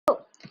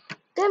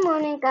Good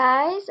morning,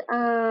 guys.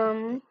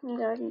 I'm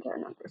going to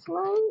turn off this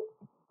light.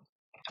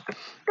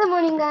 Good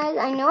morning, guys.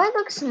 I know I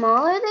look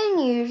smaller than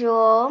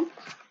usual,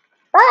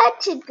 but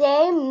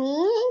today me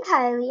and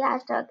Kylie,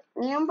 hashtag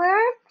Amber,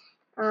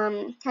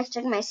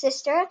 hashtag my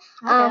sister,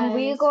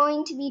 we're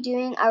going to be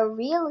doing a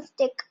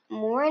realistic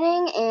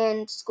morning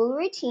and school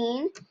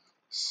routine.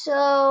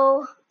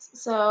 So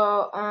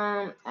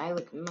I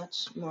look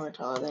much more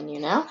taller than you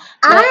now.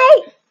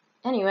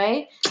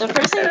 Anyway, the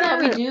first thing that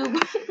we do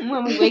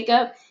when we wake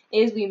up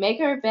is we make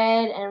our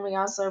bed and we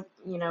also,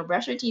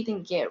 brush our teeth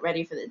and get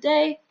ready for the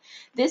day.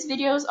 This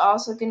video is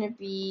also going to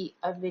be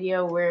a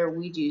video where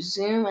we do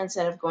Zoom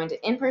instead of going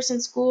to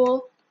in-person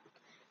school,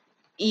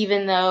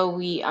 even though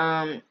we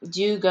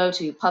do go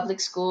to public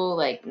school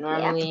like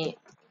normally. Yeah.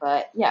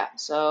 But yeah,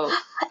 so.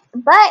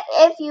 But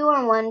if you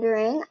are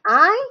wondering,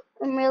 I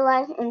in real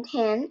life am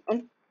 10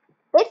 and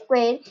 5th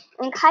grade,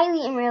 and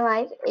Kylie in real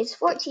life is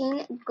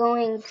 14,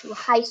 going to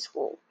high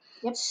school.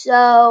 Yep.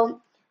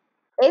 So,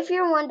 if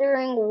you're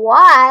wondering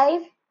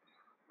why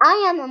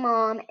I am a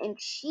mom and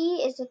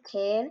she is a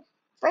kid,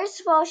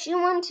 first of all, she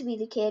wanted to be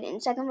the kid,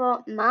 and second of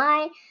all,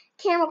 my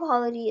camera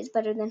quality is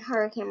better than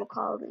her camera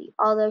quality,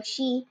 although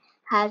she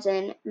has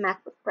a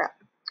MacBook Pro.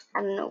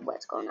 I don't know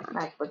what's going on.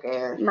 MacBook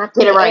Air.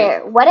 Get it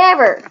right.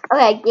 Whatever.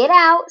 Okay, get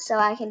out so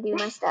I can do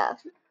my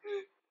stuff.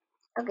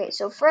 Okay,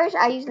 so first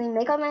I usually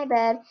make up my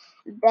bed,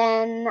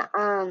 then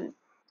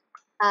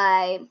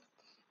I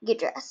get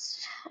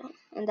dressed,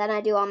 and then I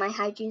do all my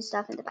hygiene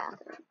stuff in the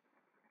bathroom.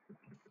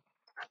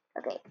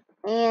 Okay,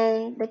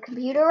 and the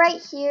computer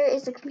right here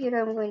is the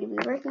computer I'm going to be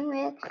working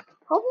with.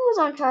 Hope it was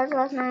on charge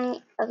last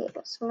night. Okay,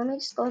 so let me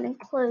just go ahead and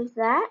close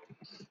that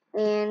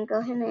and go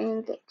ahead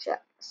and get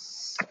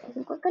dressed. I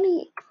think we're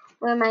gonna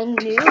wear my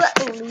new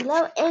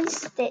Lilo and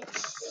Stitch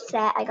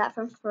set I got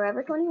from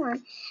Forever 21.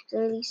 It's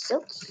really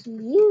so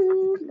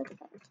cute. Look at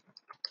that.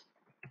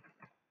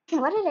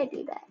 Why did I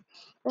do that?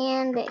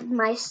 And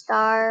my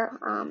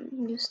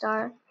new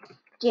star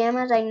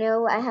pajamas. I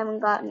know I haven't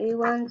got new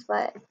ones,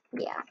 but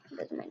yeah,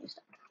 those are my new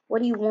stuff.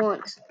 What do you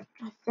want?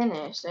 I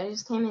finished. I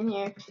just came in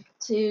here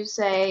to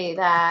say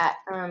that,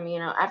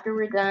 after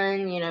we're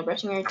done,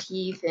 brushing our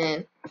teeth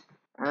and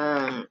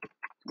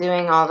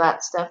doing all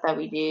that stuff that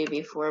we do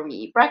before we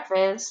eat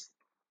breakfast,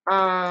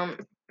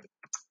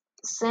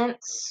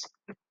 since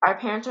our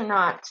parents are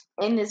not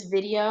in this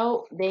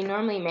video, they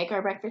normally make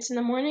our breakfast in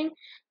the morning.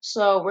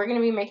 So we're going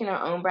to be making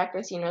our own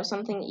breakfast,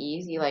 something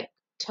easy like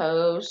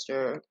toast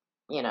or,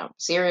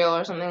 cereal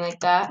or something like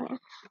that.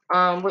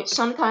 Which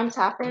sometimes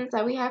happens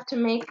that we have to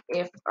make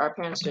if our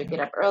parents don't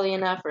get up early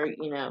enough or,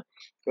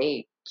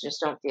 they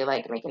just don't feel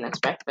like making us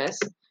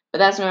breakfast. But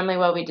that's normally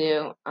what we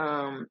do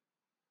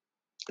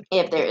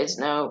if there is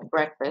no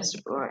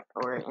breakfast or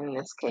in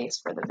this case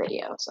for the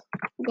video. So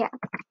yeah.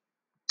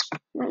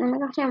 Let me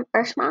go ahead and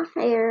brush my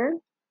hair.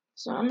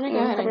 So I'm going to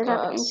go ahead and go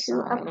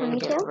outside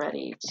and get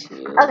ready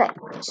to... Okay,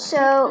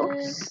 so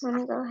let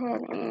me go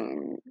ahead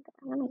and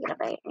let me get a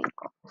better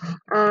ankle.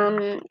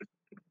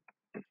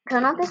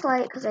 Turn off this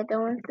light because I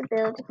don't want the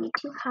bill to be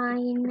too high, I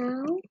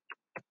know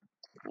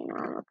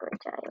I'm a good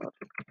child.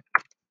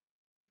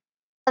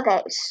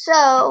 Okay,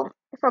 so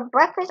for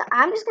breakfast,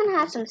 I'm just going to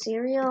have some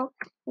cereal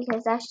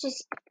because that's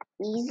just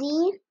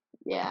easy.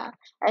 Yeah,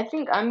 I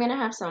think I'm going to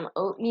have some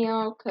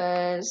oatmeal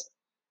because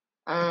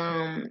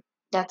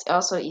that's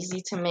also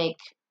easy to make,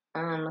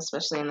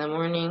 especially in the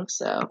morning,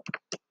 so.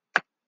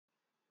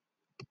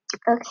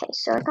 Okay,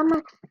 so I got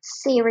my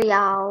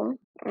cereal,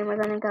 and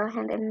we're going to go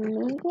ahead and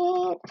make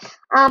it.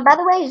 By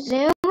the way,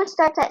 Zoom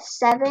starts at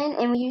 7,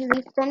 and we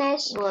usually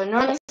finish. Well, it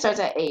normally starts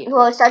at 8.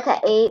 Well, it starts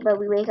at 8, but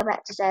we wake up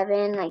at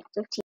 7, like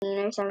 15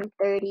 or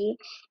 7:30.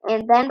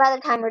 And then by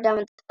the time we're done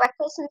with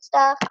breakfast and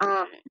stuff,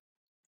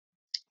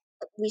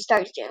 we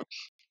start Zoom.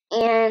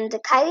 And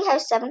Kylie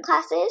has 7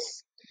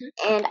 classes,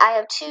 and I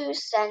have 2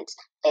 since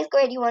 5th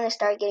grade. You want to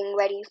start getting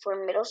ready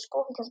for middle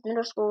school because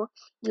middle school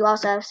you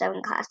also have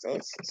 7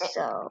 classes.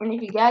 So. And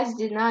if you guys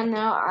did not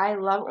know, I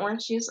love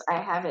orange juice. I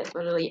have it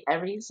literally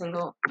every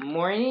single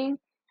morning.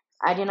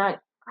 I do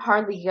not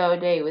hardly go a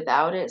day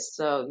without it,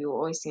 so you will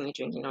always see me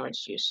drinking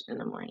orange juice in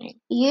the morning.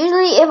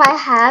 Usually, if I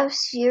have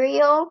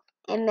cereal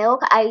and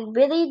milk, I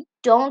really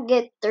don't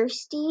get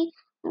thirsty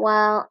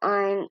while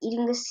I'm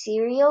eating the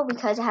cereal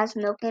because it has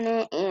milk in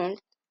it, and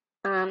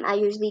I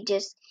usually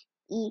just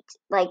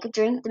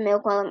drink the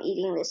milk while I'm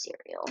eating the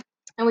cereal.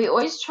 And we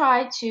always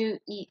try to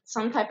eat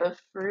some type of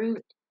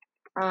fruit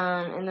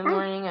in the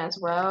morning as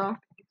well.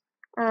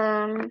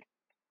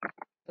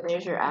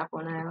 There's your apple,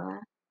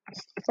 Nyla.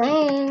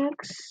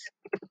 Thanks.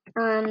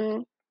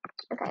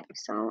 Okay,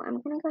 so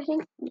I'm gonna go ahead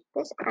and eat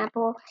this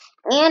apple,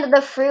 and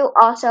the fruit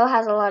also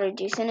has a lot of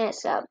juice in it,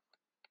 so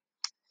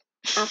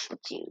apple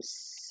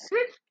juice.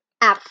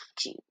 Apple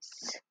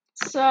juice.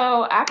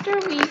 So after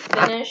we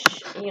finish,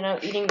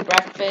 eating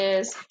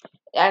breakfast,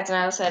 as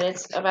Nyla said,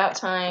 it's about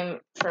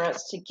time for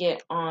us to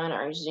get on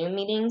our Zoom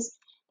meetings.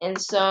 And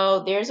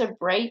so there's a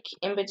break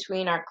in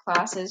between our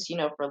classes,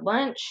 for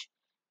lunch.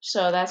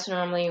 So that's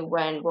normally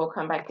when we'll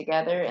come back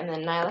together. And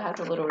then Nyla has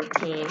a little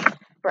routine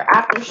for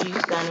after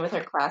she's done with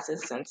her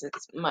classes, since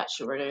it's much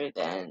shorter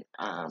than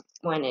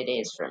when it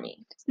is for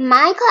me.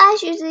 My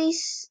class usually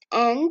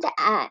ends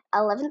at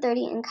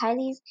 11:30, and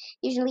Kylie's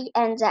usually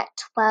ends at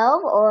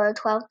 12 or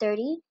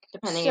 12:30.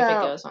 Depending if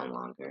it goes on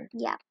longer.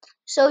 Yeah.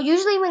 So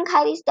usually when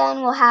Kylie's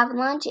done, we'll have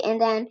lunch, and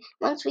then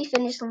once we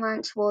finish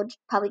lunch, we'll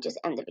probably just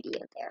end the video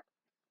there.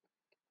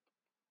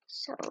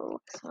 So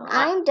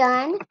I'm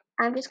done.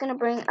 I'm just going to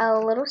bring a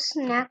little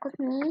snack with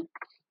me,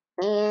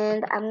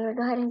 and I'm going to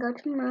go ahead and go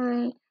to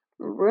my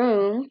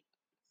room.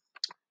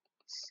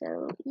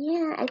 So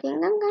yeah, I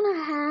think I'm going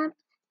to have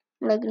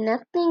like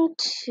nothing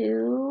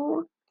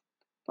too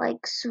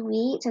like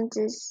sweet since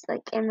it's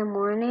like in the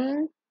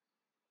morning.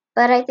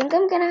 But I think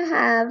I'm going to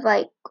have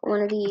like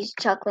one of these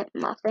chocolate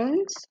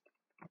muffins.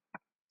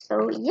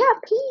 So yeah,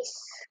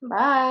 peace.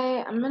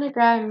 Bye. I'm going to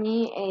grab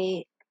me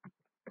a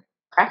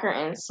cracker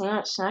and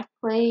sandwich snack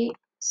plate.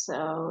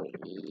 So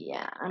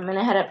yeah, I'm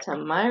gonna head up to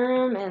my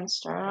room and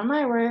start on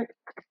my work.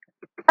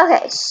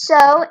 Okay, so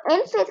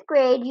in 5th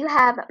grade you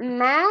have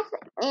math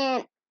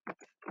and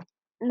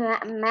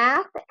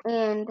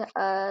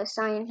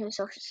science and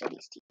social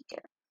studies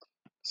teacher.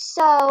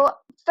 So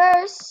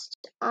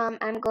first,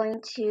 I'm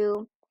going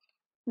to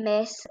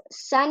Miss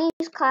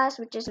Sunny's class,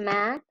 which is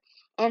math,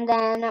 and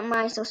then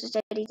my social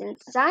studies and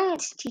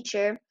science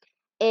teacher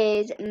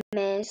is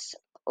Miss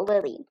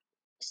Lily.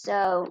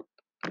 So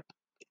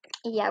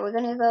yeah, we're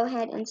gonna go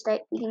ahead and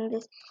start eating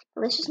this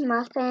delicious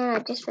muffin. I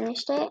just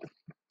finished it.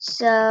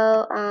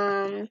 So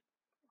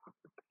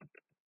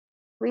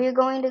we're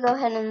going to go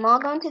ahead and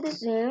log on to the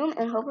Zoom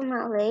and hope I'm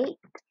not late.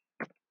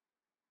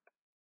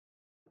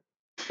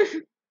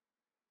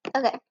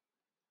 Okay.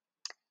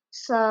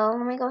 So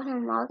let me go ahead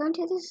and log on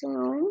to the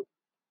Zoom.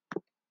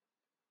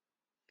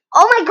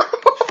 Oh my god!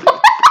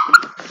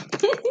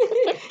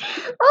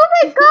 Oh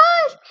my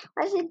gosh!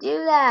 I should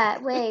do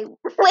that. Wait,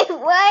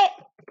 what?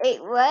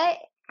 Wait, what?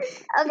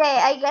 Okay,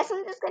 I guess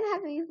I'm just gonna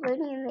have to be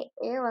floating in the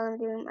air while I'm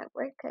doing my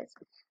work, cause,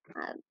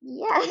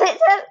 yeah,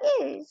 that's how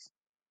it is.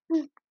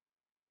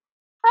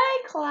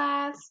 Hi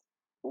class,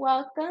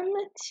 welcome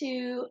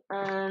to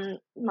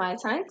my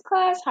science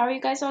class. How are you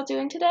guys all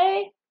doing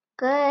today?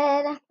 Good.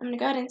 I'm gonna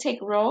go ahead and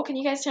take roll. Can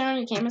you guys turn on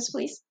your cameras,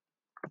 please?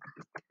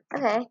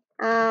 Okay.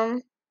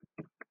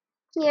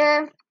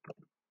 Here.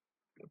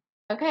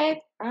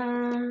 Okay.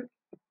 All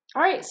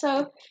right.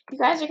 So you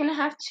guys are gonna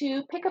have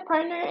to pick a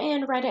partner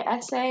and write an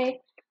essay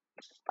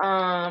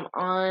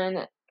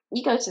on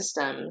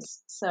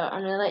ecosystems. So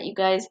I'm gonna let you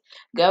guys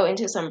go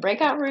into some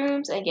breakout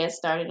rooms and get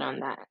started on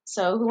that.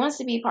 So who wants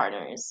to be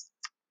partners?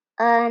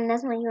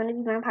 Nesma, you want to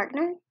be my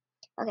partner?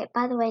 Okay,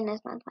 by the way,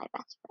 Nesma's my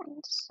best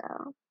friend,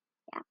 so,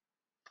 yeah.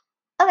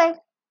 Okay.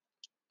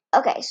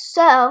 Okay,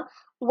 so,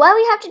 what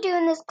we have to do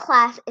in this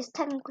class is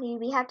technically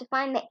we have to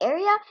find the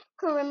area,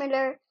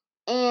 perimeter,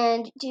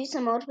 and do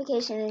some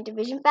multiplication and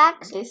division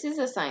facts. This is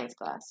a science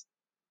class.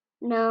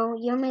 No,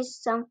 you're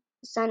Miss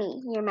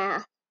Sunny, your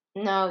math.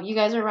 No, you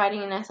guys are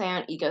writing an essay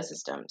on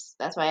ecosystems.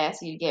 That's why I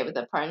asked you to get with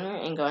a partner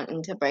and go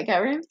into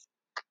breakout rooms.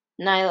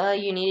 Nyla,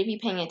 you need to be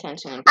paying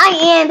attention. I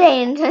am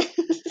paying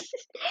attention.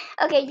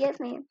 Okay, yes,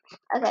 ma'am.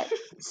 Okay,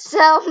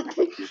 so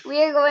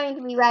we are going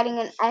to be writing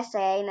an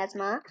essay,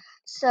 Nesma.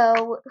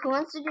 So who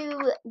wants to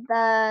do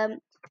the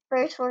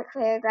first 4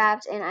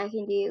 paragraphs, and I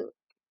can do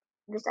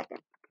the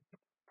second?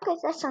 Okay,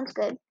 that sounds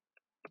good.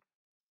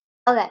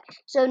 Okay,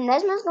 so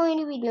Nesma's going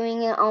to be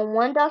doing it on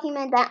one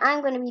document, then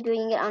I'm going to be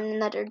doing it on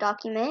another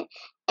document,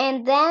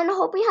 and then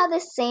hope we have the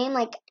same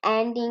like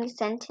ending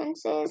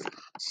sentences.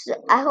 So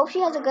I hope she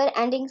has a good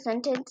ending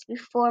sentence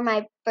before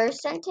my first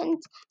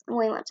sentence.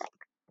 Wait one sec.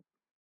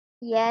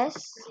 Yes.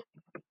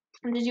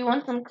 Did you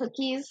want some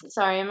cookies?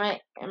 Sorry, am I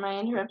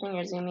interrupting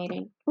your Zoom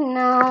meeting?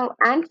 No,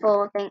 I'm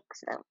full,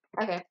 thanks though.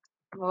 Okay.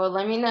 Well,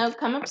 let me know.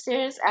 Come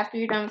upstairs after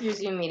you're done with your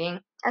Zoom meeting.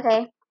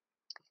 Okay.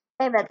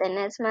 Sorry about that,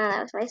 Nesma.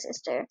 That was my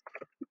sister.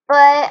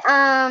 But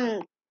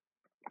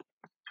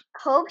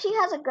hope she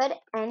has a good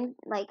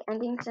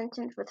ending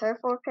sentence with her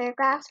 4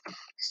 paragraphs.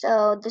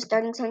 So the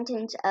starting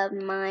sentence of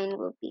mine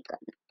will be good.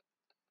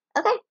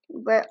 Okay,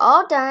 we're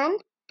all done.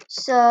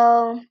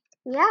 So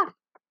yeah.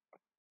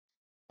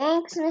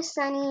 Thanks, Miss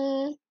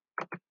Sunny.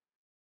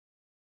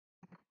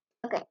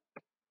 Okay.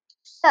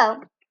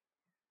 So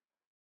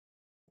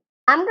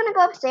I'm gonna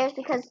go upstairs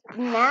because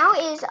now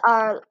is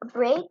our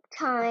break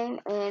time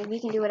and we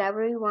can do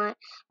whatever we want.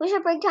 Which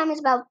our break time is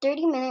about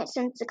 30 minutes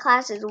since the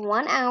class is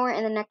 1 hour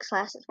and the next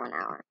class is 1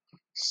 hour.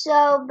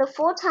 So the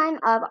full time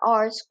of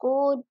our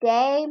school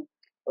day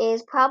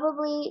is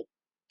probably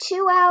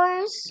 2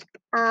 hours,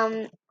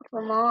 long.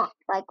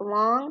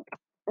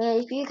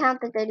 And if you count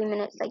the 30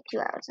 minutes, like 2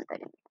 hours and 30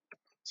 minutes.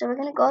 So we're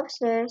gonna go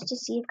upstairs to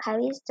see if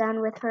Kylie is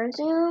done with her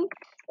Zoom.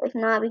 If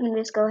not, we can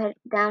just go ahead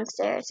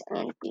downstairs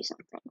and do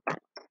something fun.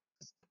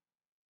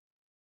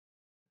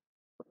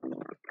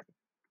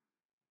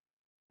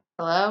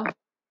 Hello?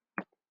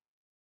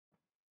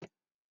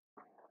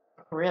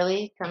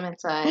 Really? Come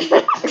inside.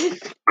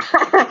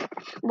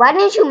 Why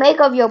didn't you make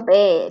up your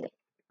bed?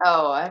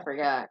 Oh, I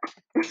forgot.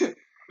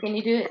 Can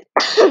you do it?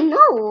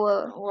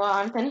 No. Well,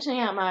 I'm finishing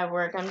out my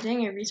work. I'm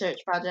doing a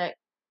research project.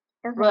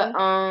 Okay. But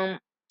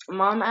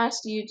Mom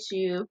asked you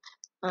to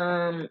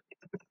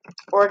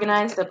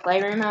organize the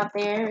playroom out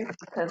there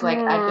because like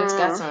I just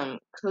got some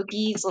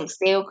cookies, some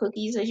stale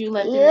cookies that you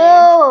left in there.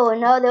 Ew,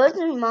 no, those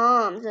are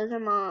Mom's. Those are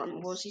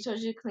Mom's. Well, she told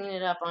you to clean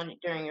it up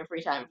during your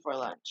free time before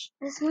lunch.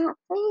 That's not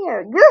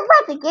fair. You're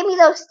about to give me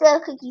those stale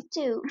cookies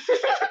too.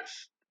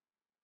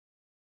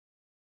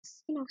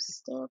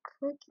 Stale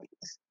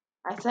cookies.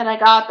 I said I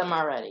got them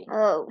already.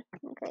 Oh,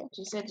 okay.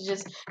 She said to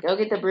just go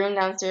get the broom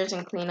downstairs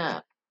and clean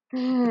up. I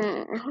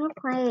want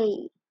to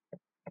play.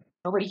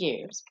 Nobody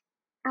cares.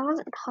 I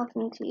wasn't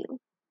talking to you,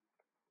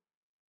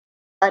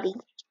 buddy.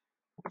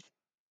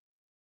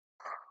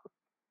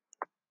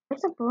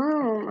 It's a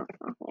broom.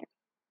 Okay.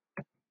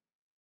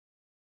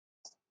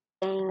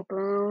 Dang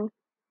broom.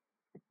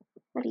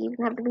 What do you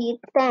even have to be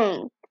a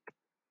thing?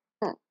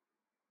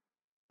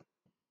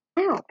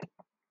 Ow.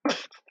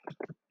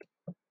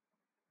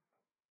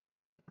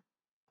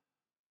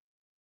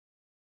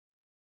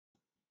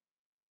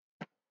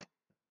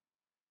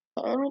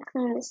 Okay, let me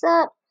clean this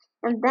up,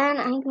 and then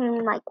I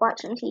can like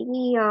watch some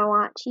TV or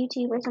watch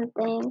YouTube or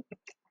something.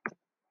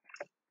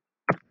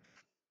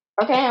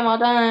 Okay, I'm all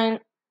done.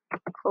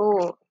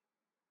 Cool.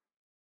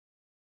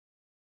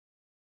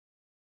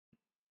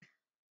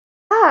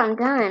 Oh, I'm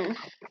done.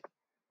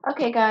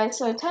 Okay, guys,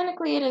 so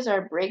technically it is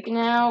our break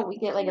now. We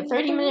get like a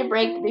 30-minute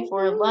break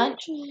before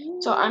lunch.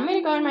 So I'm going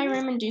to go in my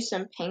room and do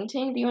some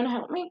painting. Do you want to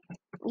help me?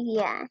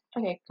 Yeah.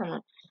 Okay, come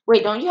on.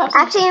 Wait, don't you have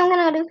some... Actually, I'm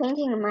going to do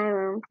painting in my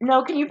room.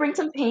 No, can you bring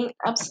some paint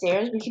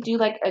upstairs? We could do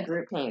like a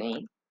group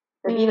painting.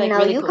 That'd be like no,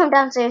 really you cool. come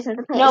downstairs and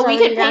the paint. No, we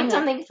could paint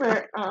something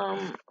for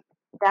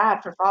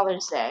Dad for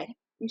Father's Day.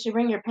 You should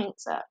bring your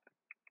paints up.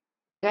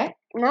 Okay?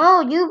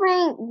 No, you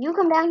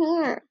come down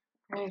here.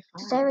 Okay,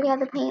 Because I already have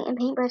the paint and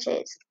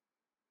paintbrushes.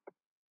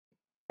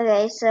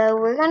 Okay, so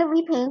we're going to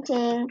be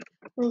painting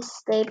this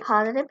Stay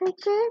Positive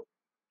picture.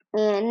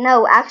 And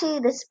no, actually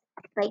this,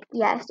 like,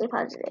 yeah, Stay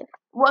Positive.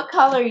 What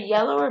color,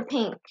 yellow or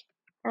pink?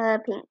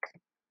 Pink.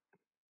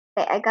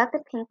 Okay, I got the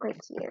pink right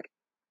here.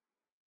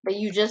 But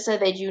you just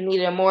said that you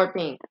needed more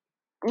pink.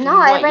 No,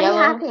 I already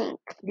have pink.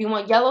 Do you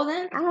want yellow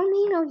then? I don't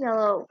need no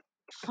yellow.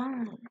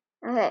 Fine.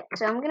 Okay,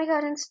 so I'm going to go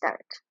ahead and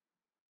start.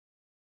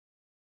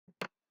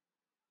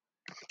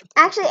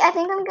 Actually, I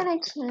think I'm going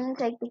to change,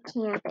 like, the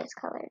canvas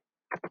color.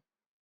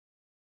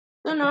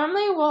 So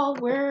normally while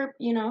we're,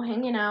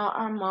 hanging out,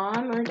 our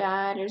mom or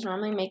dad is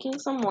normally making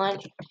some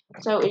lunch.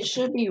 So it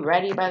should be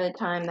ready by the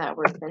time that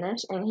we're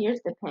finished. And here's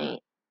the paint.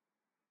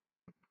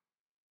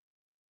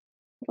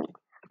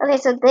 Okay,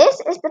 so this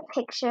is the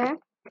picture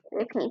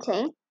we're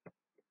painting.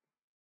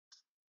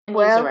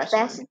 World's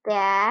Best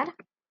Dad.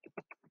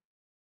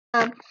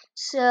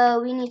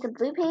 So we need the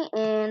blue paint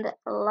and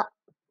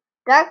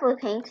dark blue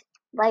paint,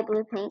 light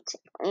blue paint,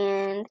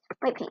 and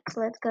white paint.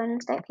 So let's go ahead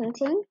and start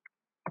painting.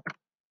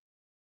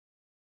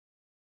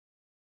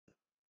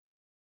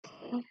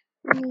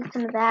 We need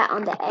some of that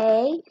on the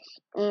A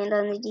and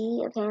on the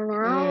D. Okay,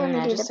 now let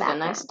me do the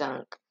background. A nice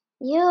dunk.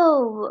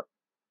 Ew.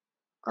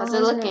 How's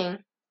it looking?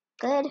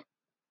 Good.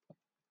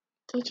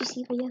 Can't you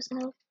see for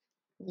yourself?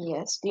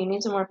 Yes. Do you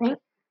need some more paint?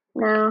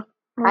 No.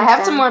 I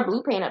have some more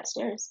blue paint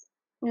upstairs.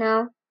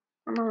 No.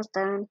 I'm almost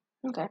done.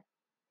 Okay.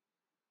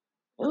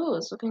 Ooh,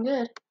 it's looking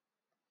good.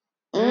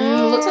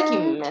 Looks like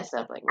you messed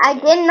up. I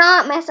did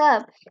not mess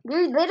up.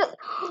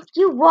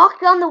 You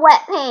walked on the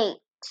wet paint.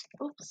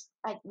 Oops.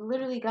 I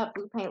literally got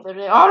blue paint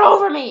all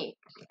over me.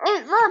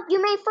 And look,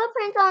 you made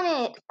footprints on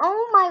it.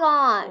 Oh my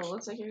gosh. Oh,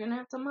 looks like you're going to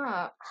have to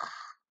mop.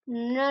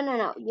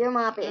 No. You're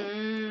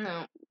mopping.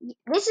 No.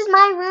 This is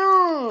my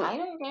room. I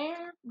don't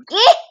care.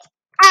 Get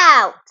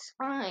out.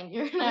 Fine.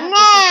 You're going to have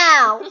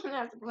now. You're going to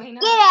have to clean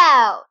up. Get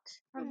out.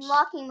 I'm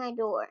locking my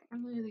door.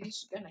 I'm literally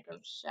just going to go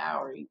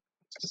shower. You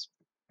just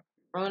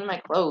ruined my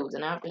clothes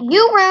and after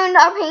you ruined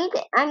our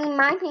painting. I mean,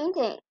 my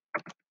painting.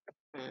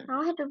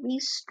 Now I have to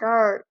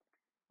restart.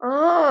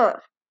 Ugh.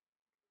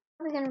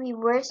 It's going to be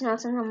worse now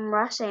since I'm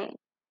rushing.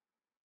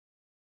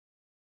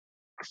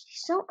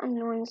 She's so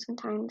annoying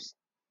sometimes.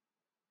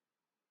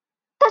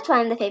 That's why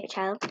I'm the favorite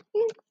child.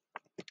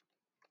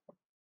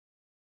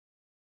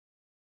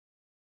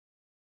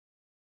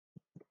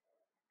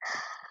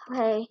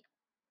 Okay.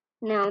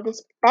 Now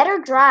this better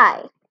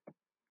dry.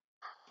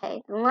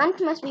 Okay, the lunch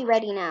must be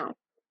ready now.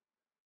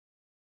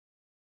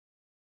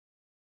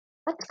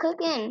 What's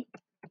cooking?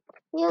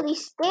 Ew,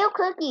 these stale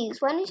cookies.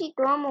 Why didn't she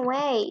throw them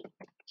away?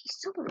 She's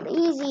so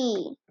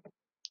lazy.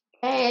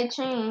 Hey, it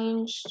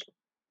changed.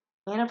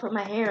 I'm gonna put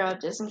my hair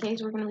up just in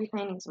case we're gonna be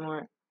painting some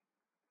more.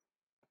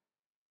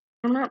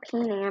 I'm not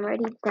painting. I'm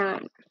already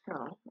done.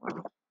 Oh,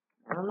 well,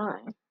 never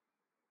mind.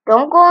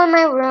 Don't go in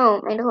my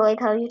room until I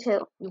tell you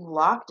to. You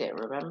locked it,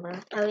 remember?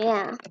 Oh,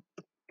 yeah.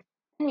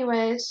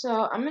 Anyway, so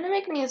I'm gonna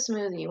make me a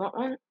smoothie. You want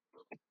one?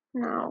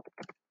 No.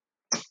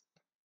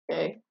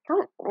 Okay.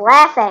 Don't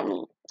laugh at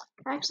me.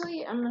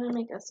 Actually, I'm gonna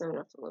make a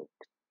soda float.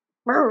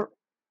 Brr.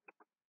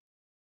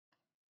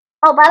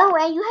 Oh, by the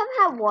way, you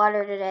haven't had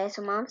water today,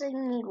 so Mom said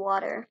you need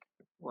water.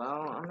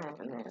 Well, I'm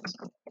having this.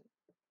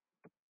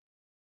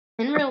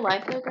 In real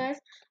life, though, guys,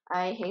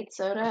 I hate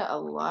soda a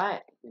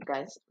lot. You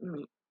guys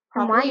And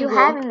why are probably you will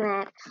having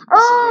that? disagree.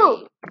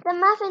 Oh, the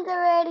muffins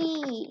are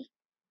ready.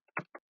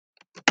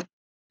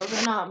 Those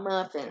are not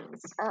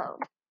muffins. Oh,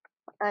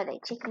 are they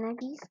chicken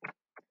nuggies?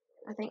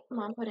 I think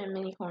Mom put in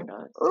mini corn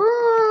dogs.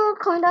 Ooh,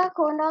 corn dog,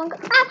 corn dog.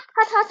 Ah,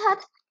 hot.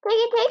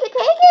 Take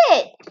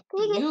it.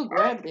 You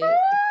grabbed it.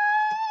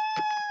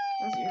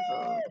 That's your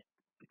fault.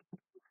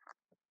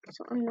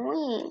 So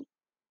annoying.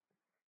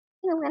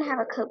 I think I'm gonna have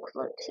a Coke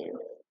float too.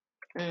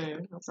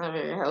 That's not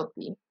very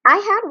healthy. I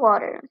had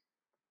water.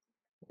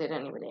 Did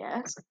anybody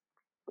ask?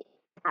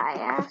 I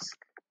asked.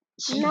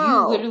 You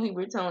No. literally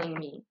were telling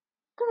me.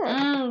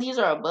 Good. These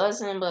are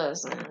bussin'.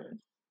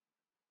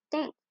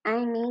 Thanks.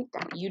 I need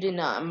them. You did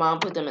not. Mom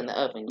put them in the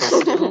oven. You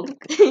still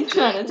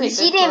trying to take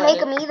She didn't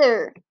make them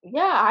either.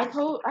 Yeah,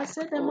 I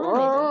said that Mom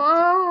made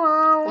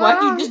them. Why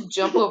do you just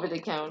jump over the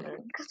counter?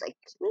 Because I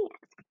can't.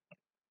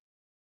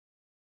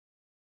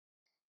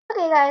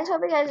 Okay, guys.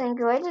 Hope you guys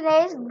enjoyed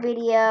today's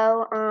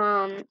video.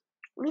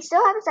 We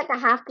still have a second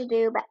half to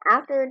do, but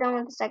after we're done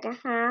with the second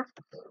half,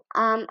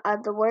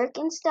 of the work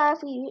and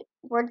stuff,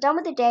 we're done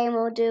with the day, and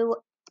we'll do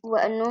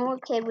what a normal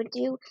kid would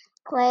do: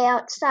 play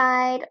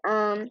outside.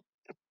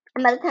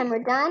 And by the time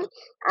we're done,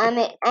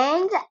 it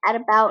ends at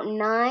about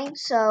 9,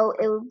 so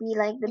it would be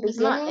like the It does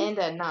not beginning. end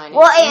at 9.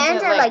 Well, it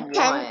ends at like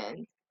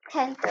 1.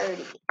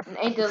 10:30.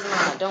 It does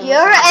not. Don't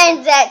Your listen to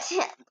ends at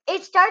 10.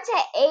 It starts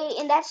at 8,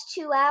 and that's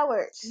 2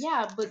 hours.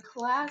 Yeah, but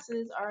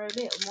classes are a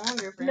bit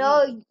longer for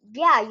No, me.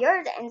 yeah,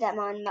 yours ends at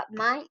 9.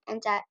 Mine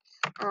ends at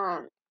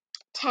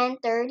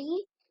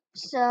 10:30.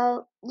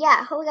 So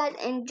yeah, hope you guys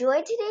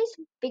enjoyed today's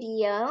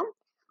video.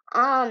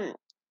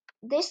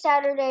 This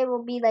Saturday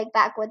we'll be like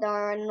back with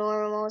our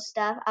normal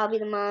stuff. I'll be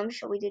the mom,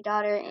 she'll be the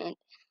daughter, and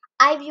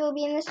Ivy will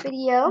be in this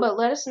video. But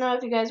let us know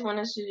if you guys want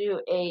us to do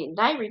a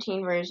night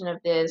routine version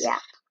of this. Yeah.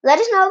 Let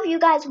us know if you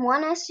guys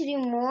want us to do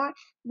more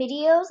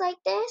videos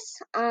like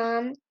this.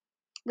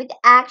 With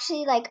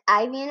actually like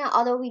Ivy in it,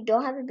 although we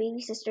don't have a baby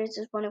sister, it's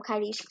just one of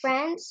Kylie's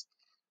friends.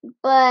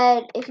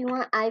 But if you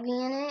want Ivy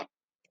in it.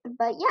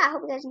 But yeah, I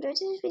hope you guys enjoyed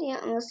today's video,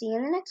 and we'll see you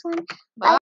in the next one. Bye.